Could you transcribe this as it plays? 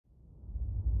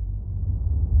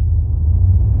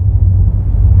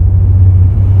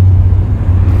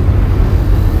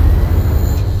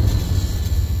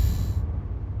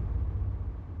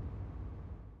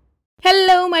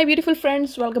my beautiful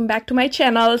friends, welcome back to my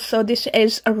channel. So this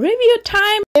is a review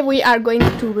time. We are going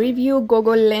to review Go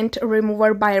Lint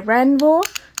Remover by Ranvoo.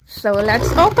 So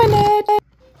let's open it.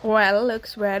 Well,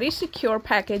 looks very secure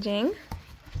packaging.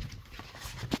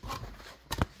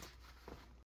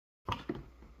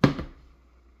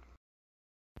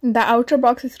 The outer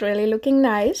box is really looking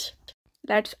nice.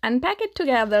 Let's unpack it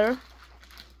together.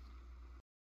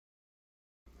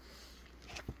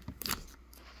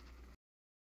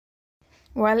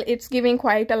 Well, it's giving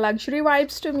quite a luxury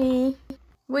vibes to me.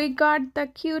 We got the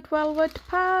cute velvet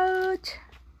pouch.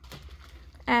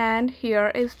 And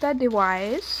here is the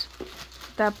device.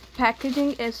 The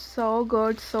packaging is so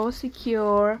good, so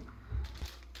secure.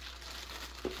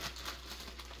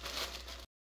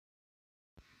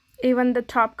 Even the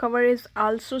top cover is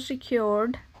also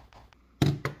secured.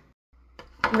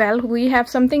 Well, we have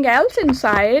something else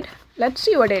inside. Let's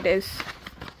see what it is.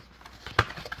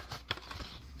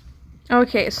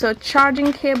 Okay, so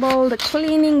charging cable, the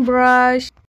cleaning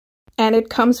brush, and it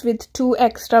comes with 2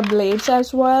 extra blades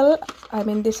as well. I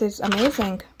mean, this is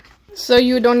amazing. So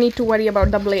you don't need to worry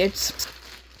about the blades.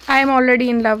 I'm already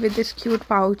in love with this cute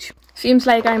pouch. Seems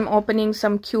like I'm opening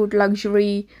some cute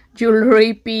luxury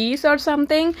jewelry piece or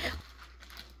something.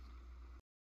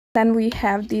 Then we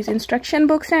have these instruction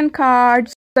books and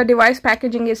cards. The device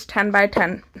packaging is 10 by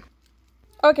 10.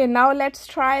 Okay, now let's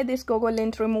try this Go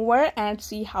Lint Remover and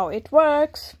see how it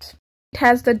works. It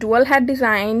has the dual head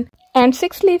design and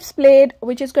 6 leaves blade,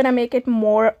 which is gonna make it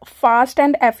more fast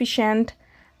and efficient.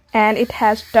 And it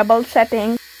has double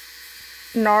setting,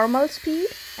 normal speed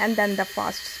and then the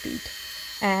fast speed.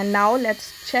 And now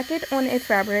let's check it on a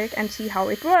fabric and see how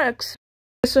it works.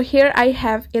 So here I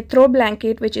have a throw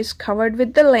blanket which is covered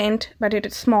with the lint, but it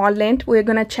is small lint. We're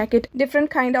gonna check it different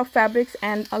kind of fabrics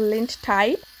and a lint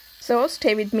type. So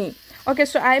stay with me. Okay,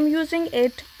 so I'm using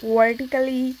it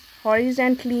vertically,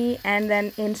 horizontally, and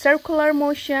then in circular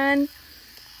motion.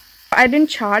 I didn't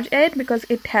charge it because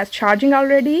it has charging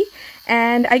already,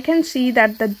 and I can see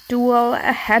that the dual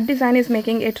head design is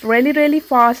making it really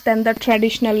fast than the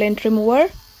traditional lint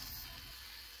remover.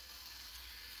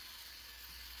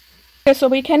 Okay, so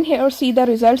we can here see the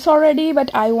results already,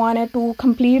 but I wanted to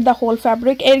complete the whole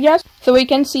fabric areas so we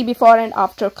can see before and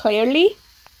after clearly.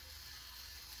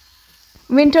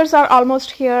 Winters are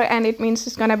almost here, and it means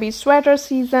it's gonna be sweater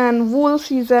season, wool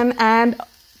season, and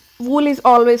wool is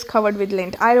always covered with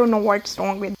lint. I don't know what's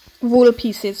wrong with wool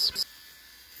pieces.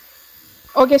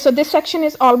 Okay, so this section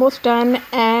is almost done,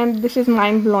 and this is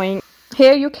mind-blowing.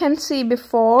 Here you can see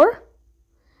before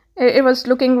it was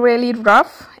looking really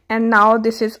rough, and now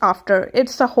this is after.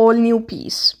 It's a whole new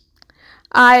piece.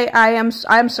 I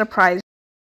am surprised.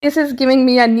 This is giving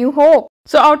me a new hope.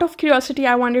 So out of curiosity,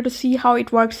 I wanted to see how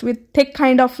it works with thick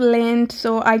kind of lint.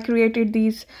 So I created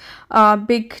these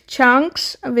big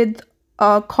chunks with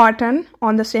cotton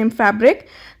on the same fabric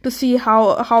to see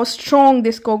how strong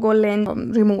this Go Lint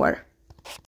Remover.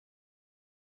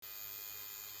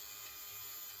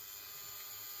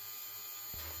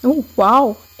 Oh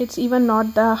wow, it's even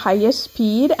not the highest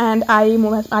speed, and I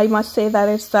must say that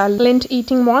it's the lint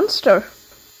eating monster.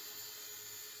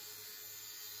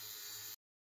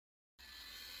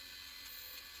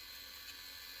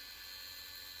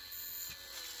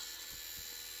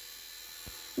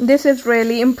 This is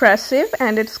really impressive,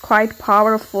 and it's quite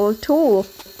powerful tool.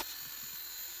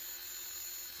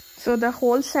 So the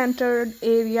whole centered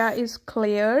area is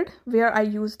cleared where I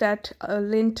used that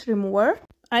lint remover.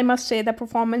 I must say the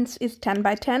performance is 10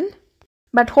 by 10.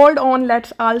 But hold on,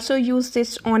 let's also use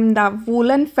this on the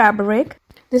woolen fabric.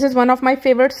 This is one of my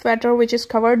favorite sweater, which is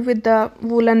covered with the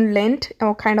woolen lint,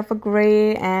 kind of a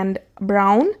gray and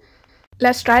brown.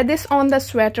 Let's try this on the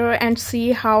sweater and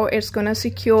see how it's gonna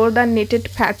secure the knitted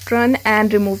pattern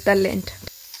and remove the lint.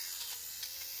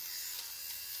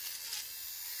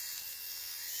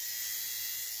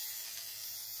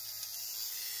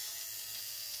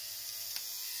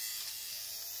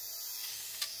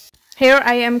 Here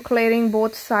I am clearing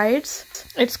both sides.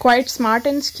 It's quite smart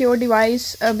and secure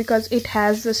device because it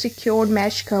has a secured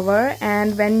mesh cover,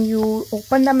 and when you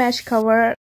open the mesh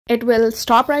cover, it will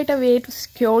stop right away to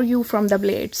secure you from the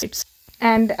blades.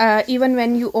 And even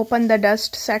when you open the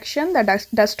dust section, the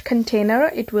dust container,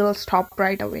 it will stop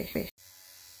right away.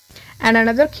 And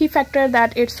another key factor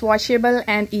that it's washable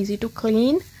and easy to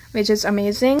clean, which is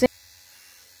amazing.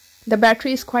 The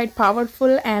battery is quite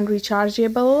powerful and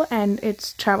rechargeable, and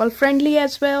it's travel friendly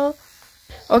as well.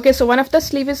 Okay, so one of the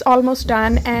sleeve is almost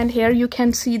done, and here you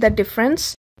can see the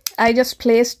difference. I just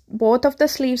placed both of the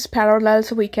sleeves parallel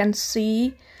so we can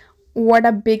see what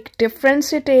a big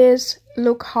difference it is.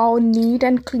 Look how neat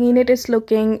and clean it is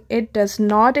looking. It does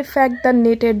not affect the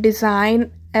knitted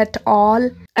design at all,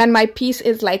 and my piece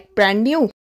is like brand new.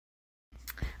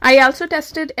 I also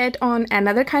tested it on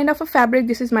another kind of a fabric.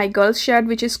 This is my girl's shirt,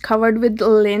 which is covered with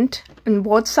lint on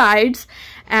both sides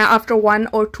after 1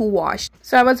 or 2 wash.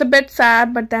 So I was a bit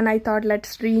sad, but then I thought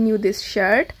let's renew this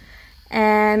shirt,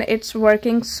 and it's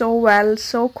working so well,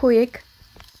 so quick.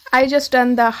 I just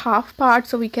done the half part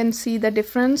so we can see the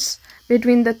difference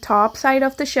between the top side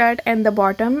of the shirt and the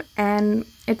bottom, and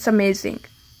it's amazing.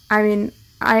 I mean,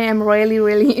 I am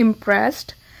really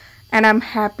impressed, and I'm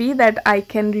happy that I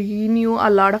can renew a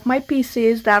lot of my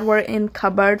pieces that were in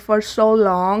cupboard for so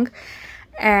long.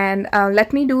 And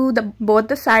let me do both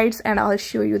the sides and I'll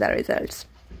show you the results.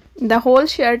 The whole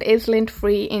shirt is lint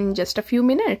free in just a few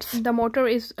minutes. The motor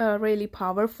is really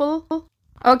powerful.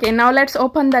 Okay, now let's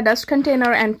open the dust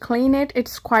container and clean it.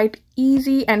 It's quite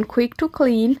easy and quick to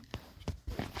clean.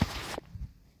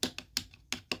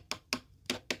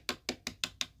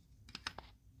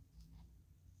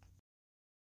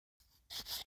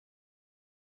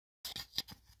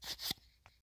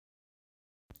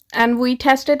 And we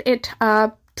tested it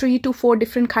 3 to 4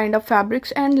 different kind of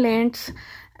fabrics and lengths,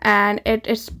 and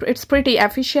it's pretty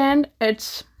efficient,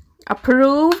 it's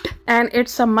approved, and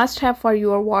it's a must-have for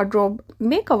your wardrobe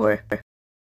makeover.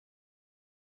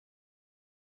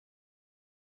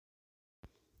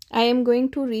 I am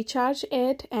going to recharge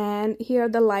it, and here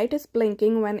the light is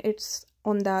blinking when it's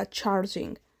on the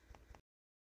charging.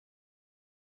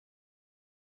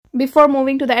 Before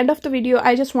moving to the end of the video,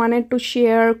 I just wanted to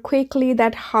share quickly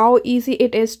that how easy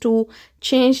it is to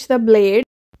change the blade.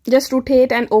 Just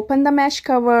rotate and open the mesh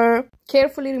cover,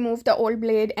 carefully remove the old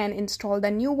blade and install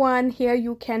the new one. Here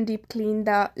you can deep clean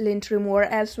the lint remover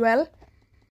as well.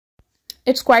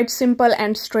 It's quite simple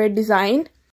and straight design.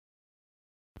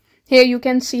 Here you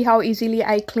can see how easily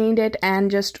I cleaned it and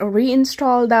just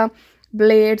reinstall the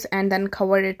blades and then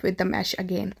cover it with the mesh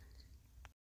again.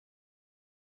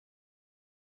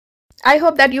 I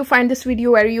hope that you find this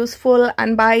video very useful,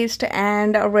 unbiased,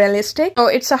 and realistic. So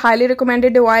it's a highly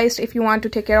recommended device if you want to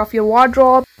take care of your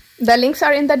wardrobe. The links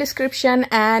are in the description,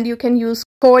 and you can use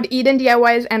code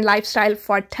EdenDIYs and Lifestyle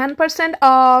for 10%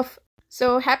 off.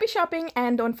 So happy shopping,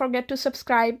 and don't forget to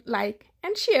subscribe, like,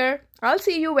 and share. I'll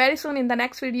see you very soon in the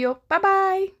next video. Bye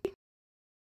bye.